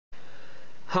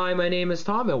Hi, my name is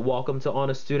Tom and welcome to On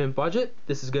a Student Budget.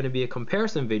 This is going to be a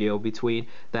comparison video between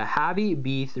the HAVi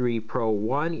B3 Pro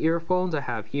 1 earphones I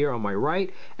have here on my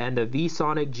right and the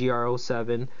VSONIC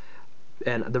GR07.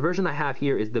 And the version I have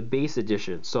here is the bass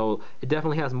edition, so it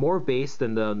definitely has more bass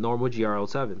than the normal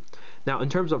GR07. Now, in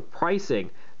terms of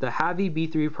pricing, the HAVi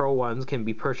B3 Pro 1s can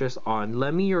be purchased on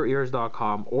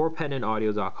lendmeyourears.com or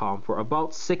pendantaudio.com for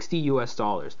about $60 US,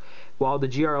 while the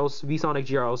VSONIC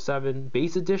GR07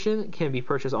 bass edition can be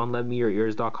purchased on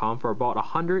lendmeyourears.com for about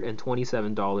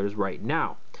 $127 right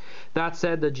now. That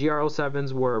said, the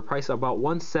GR07s were priced about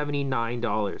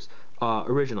 $179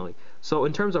 originally. So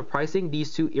in terms of pricing,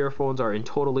 these two earphones are in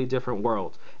totally different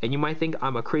worlds, and you might think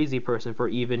I'm a crazy person for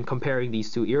even comparing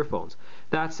these two earphones.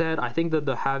 That said, I think that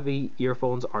the HAVi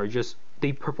earphones are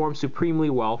they perform supremely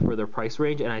well for their price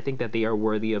range, and I think that they are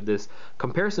worthy of this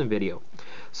comparison video.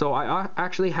 So I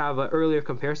actually have an earlier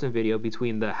comparison video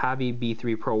between the HAVi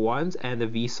B3 Pro 1s and the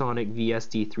VSONIC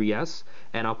VSD3S,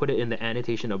 and I'll put it in the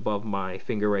annotation above my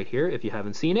finger right here if you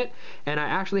haven't seen it. And I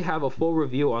actually have a full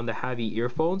review on the HAVi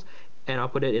earphones, and I'll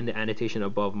put it in the annotation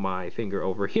above my finger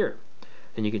over here,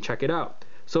 and you can check it out.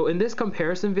 So in this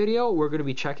comparison video, we're going to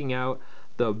be checking out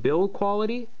the build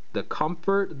quality, the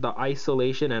comfort, the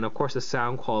isolation, and of course the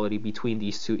sound quality between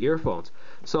these two earphones.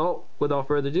 So without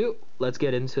further ado, let's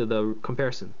get into the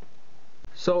comparison.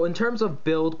 So in terms of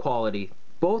build quality,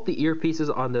 both the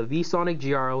earpieces on the VSONIC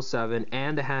GR07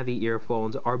 and the HAVi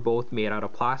earphones are both made out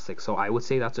of plastic, so I would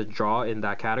say that's a draw in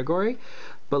that category.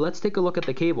 But let's take a look at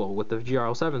the cable with the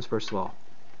GR07s first of all.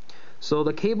 So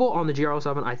the cable on the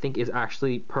GR07 I think is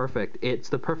actually perfect. It's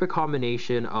the perfect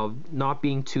combination of not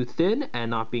being too thin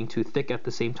and not being too thick at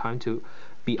the same time to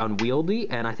be unwieldy,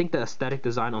 and I think the aesthetic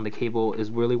design on the cable is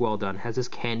really well done. It has this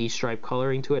candy stripe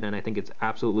coloring to it, and I think it's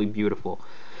absolutely beautiful.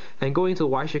 And going to the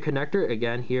Y-shaped connector,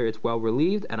 again here it's well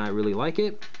relieved and I really like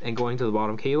it. And going to the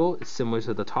bottom cable, it's similar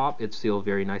to the top, it feels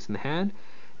very nice in the hand.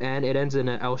 And it ends in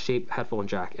an L-shaped headphone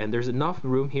jack, and there's enough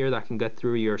room here that can get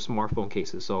through your smartphone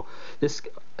cases. So this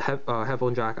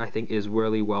headphone jack I think is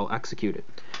really well executed.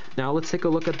 Now let's take a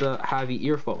look at the HAVi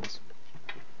earphones.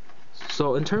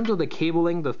 So in terms of the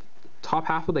cabling, the top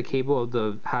half of the cable of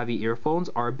the HAVi earphones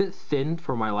are a bit thin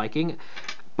for my liking.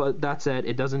 But that said,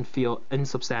 it doesn't feel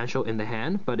insubstantial in the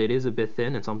hand, but it is a bit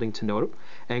thin and something to note.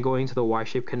 And going to the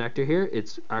Y-shaped connector here,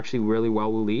 it's actually really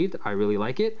well relieved. I really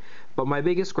like it. But my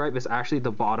biggest gripe is actually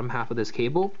the bottom half of this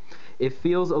cable. It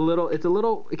feels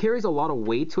it carries a lot of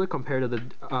weight to it compared to the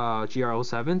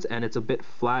GR07s, and it's a bit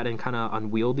flat and kind of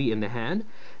unwieldy in the hand.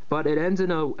 But it ends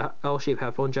in a L-shaped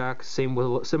headphone jack,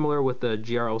 similar with the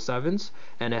GR07s,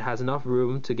 and it has enough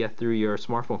room to get through your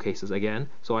smartphone cases again.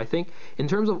 So I think in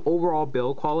terms of overall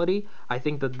build quality, I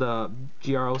think that the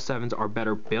GR07s are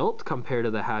better built compared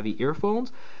to the HAVi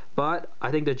earphones, but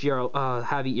I think the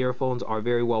HAVi earphones are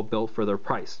very well built for their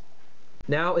price.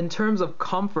 Now, in terms of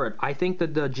comfort, I think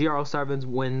that the GR07s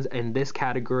wins in this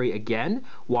category again.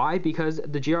 Why? Because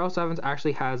the GR07s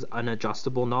actually has an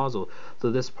adjustable nozzle.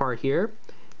 So this part here,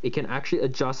 it can actually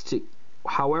adjust to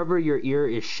however your ear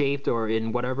is shaped, or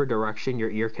in whatever direction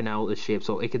your ear canal is shaped.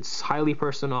 So it gets highly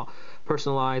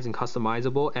personalized and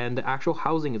customizable, and the actual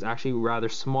housing is actually rather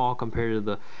small compared to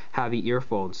the HAVi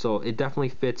earphones. So it definitely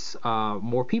fits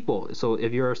more people. So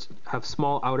if you have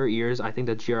small outer ears, I think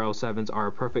the GR07s are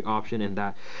a perfect option in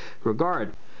that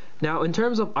regard. Now, in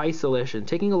terms of isolation,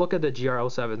 taking a look at the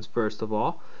GR07s first of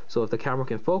all. So if the camera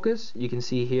can focus, you can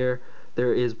see here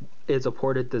there is a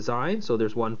ported design. So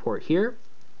there's one port here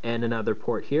and another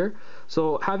port here.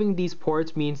 So having these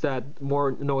ports means that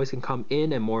more noise can come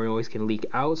in and more noise can leak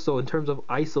out. So in terms of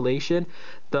isolation,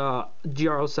 the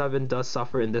GR07 does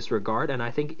suffer in this regard, and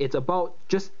I think it's about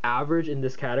just average in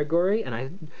this category,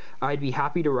 and I'd be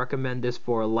happy to recommend this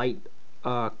for light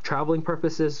traveling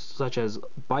purposes such as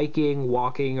biking,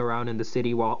 walking around in the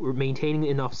city, while maintaining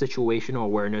enough situational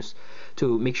awareness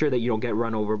to make sure that you don't get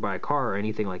run over by a car or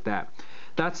anything like that.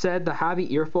 That said, the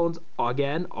HAVi earphones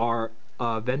again are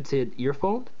a vented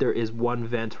earphone. There is one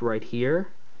vent right here.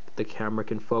 The camera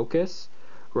can focus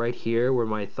right here where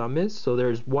my thumb is. So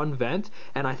there's one vent,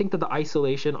 and I think that the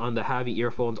isolation on the HAVi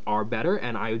earphones are better,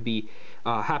 and I would be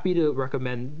happy to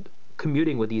recommend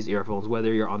commuting with these earphones,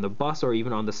 whether you're on the bus or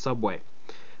even on the subway.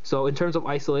 So in terms of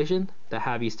isolation, the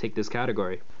HAVis take this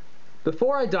category.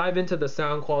 Before I dive into the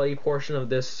sound quality portion of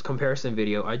this comparison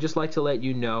video, I'd just like to let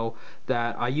you know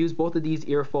that I use both of these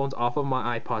earphones off of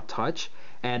my iPod Touch,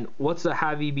 and what's the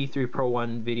HAVi B3 Pro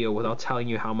 1 video without telling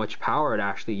you how much power it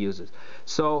actually uses.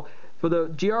 So For the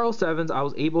GR07s, I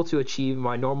was able to achieve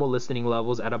my normal listening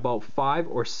levels at about 5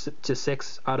 to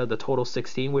 6 out of the total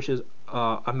 16, which is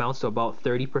amounts to about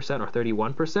 30% or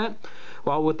 31%.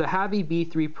 While with the HAVi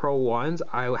B3 Pro 1s,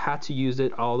 I had to use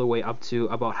it all the way up to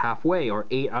about halfway, or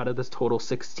 8 out of this total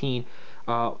 16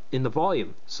 in the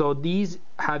volume. So these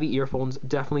HAVi earphones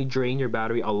definitely drain your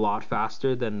battery a lot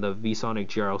faster than the VSONIC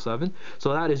GR07.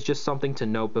 So that is just something to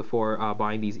note before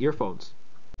buying these earphones.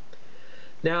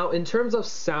 Now, in terms of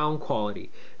sound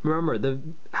quality, remember the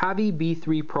HAVi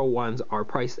B3 Pro 1s are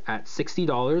priced at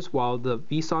 $60, while the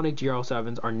VSONIC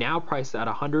GR07s are now priced at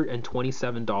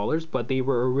 $127, but they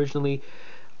were originally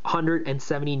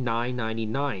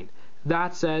 $179.99.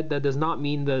 That said, that does not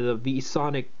mean that the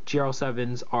VSONIC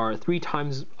GR07s are 3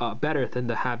 times better than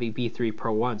the HAVi B3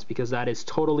 Pro 1s, because that is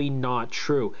totally not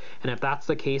true. And if that's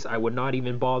the case, I would not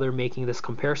even bother making this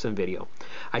comparison video.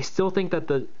 I still think that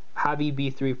the HAVi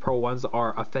B3 Pro 1s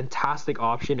are a fantastic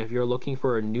option if you're looking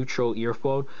for a neutral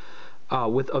earphone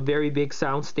with a very big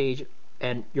sound stage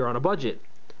and you're on a budget.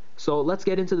 So let's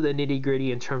get into the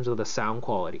nitty-gritty in terms of the sound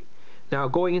quality. Now,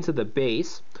 going into the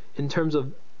bass, in terms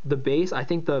of the bass, I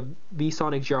think the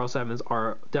VSONIC GR07s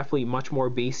are definitely much more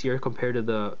bassier compared to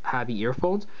the HAVi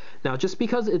earphones. Now, just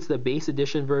because it's the bass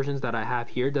edition versions that I have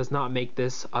here does not make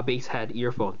this a bass head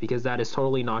earphone, because that is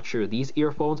totally not true. These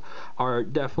earphones are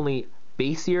definitely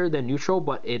bassier than neutral,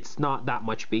 but it's not that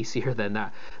much bassier than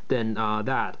that, and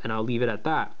I'll leave it at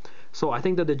that. So I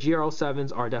think that the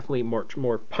GR07s are definitely more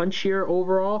punchier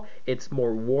overall. It's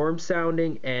more warm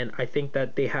sounding, and I think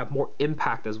that they have more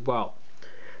impact as well.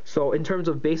 So in terms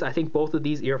of bass, I think both of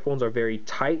these earphones are very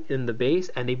tight in the bass,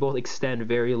 and they both extend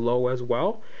very low as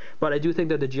well. But I do think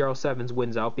that the GR07s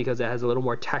wins out because it has a little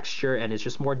more texture and it's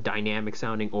just more dynamic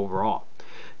sounding overall.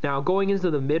 Now, going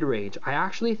into the mid-range, I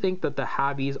actually think that the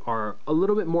HAVis are a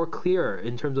little bit more clear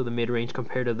in terms of the mid-range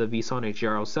compared to the VSONIC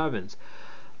GR07s.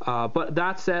 But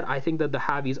that said, I think that the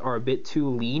HAVis are a bit too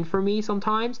lean for me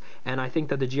sometimes, and I think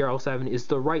that the GR07 is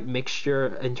the right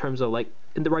mixture in terms of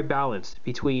in the right balance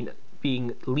between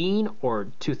being lean or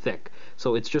too thick.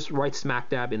 So it's just right smack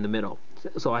dab in the middle.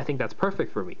 So I think that's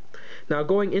perfect for me. Now,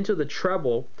 going into the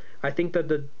treble, I think that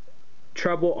the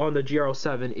treble on the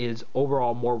GR07 is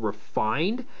overall more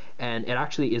refined, and it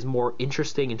actually is more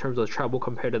interesting in terms of the treble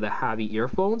compared to the HAVi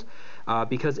earphones,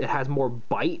 because it has more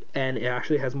bite and it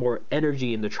actually has more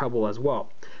energy in the treble as well.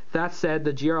 That said,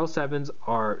 the GR07s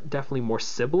are definitely more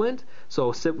sibilant.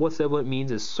 So what sibilant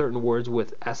means is certain words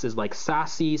with S's like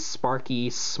sassy, sparky,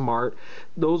 smart.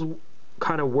 Those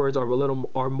kind of words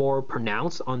are more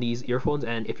pronounced on these earphones,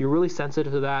 and if you're really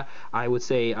sensitive to that, I would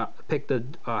say pick the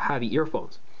HAVi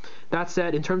earphones. That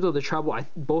said, in terms of the treble,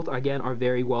 both again are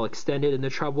very well extended in the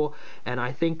treble, and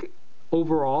I think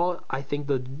overall, I think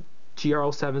the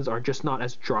GR07s are just not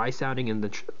as dry sounding in the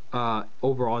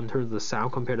overall in terms of the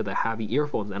sound compared to the HAVi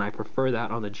earphones, and I prefer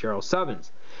that on the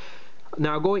GR07s.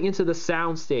 Now, going into the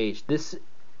sound stage, this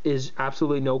is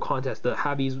absolutely no contest. The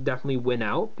HAVis definitely win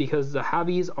out because the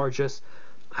HAVis are just,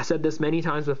 I said this many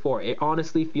times before, it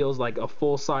honestly feels like a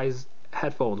full-size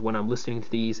headphones when I'm listening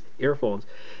to these earphones.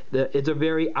 It's a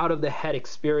very out of the head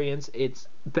experience. It's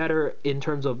better in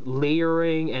terms of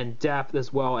layering and depth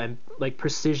as well, and like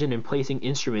precision in placing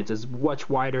instruments is much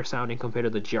wider sounding compared to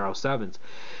the GR07s.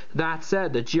 That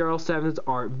said, the GR07s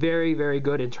are very, very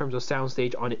good in terms of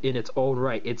soundstage in its own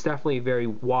right. It's definitely very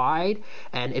wide,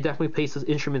 and it definitely places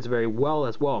instruments very well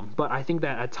as well. But I think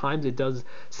that at times it does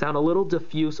sound a little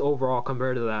diffuse overall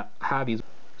compared to the HAVis.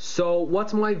 So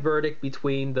what's my verdict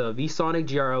between the VSONIC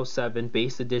GR07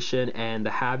 Bass Edition and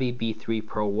the HAVi B3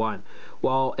 Pro 1?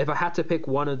 Well, if I had to pick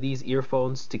one of these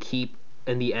earphones to keep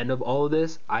in the end of all of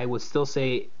this, I would still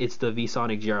say it's the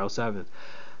VSONIC GR07.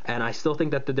 And I still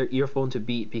think that they're earphone to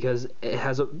beat because it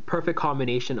has a perfect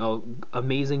combination of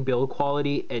amazing build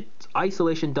quality. Its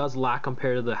isolation does lack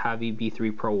compared to the HAVi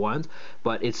B3 Pro 1s,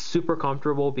 but it's super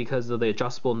comfortable because of the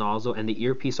adjustable nozzle, and the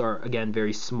earpiece are, again,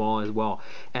 very small as well.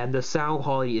 And the sound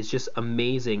quality is just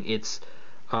amazing. It's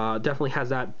definitely has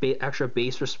that extra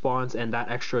bass response and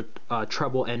that extra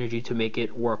treble energy to make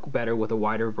it work better with a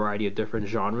wider variety of different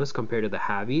genres compared to the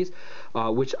HAVis,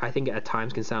 which I think at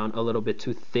times can sound a little bit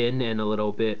too thin and a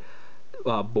little bit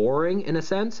boring in a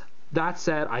sense. That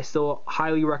said, I still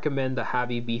highly recommend the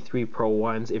HAVi B3 Pro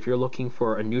 1s if you're looking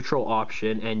for a neutral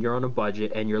option and you're on a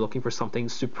budget and you're looking for something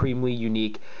supremely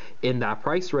unique in that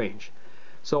price range.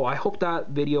 So I hope that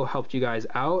video helped you guys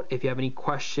out. If you have any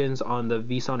questions on the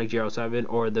VSONIC GR07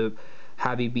 or the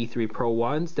HAVi B3 Pro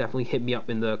 1s, definitely hit me up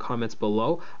in the comments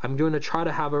below. I'm going to try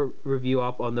to have a review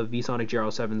up on the VSONIC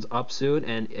GR07s up soon,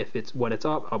 and when it's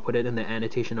up, I'll put it in the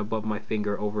annotation above my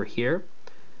finger over here.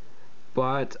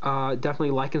 But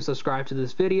definitely like and subscribe to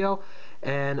this video,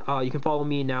 and you can follow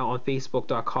me now on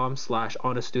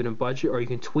facebook.com/onastudentbudget, or you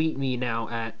can tweet me now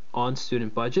at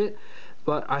onstudentbudget.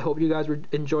 But I hope you guys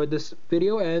enjoyed this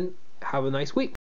video, and have a nice week.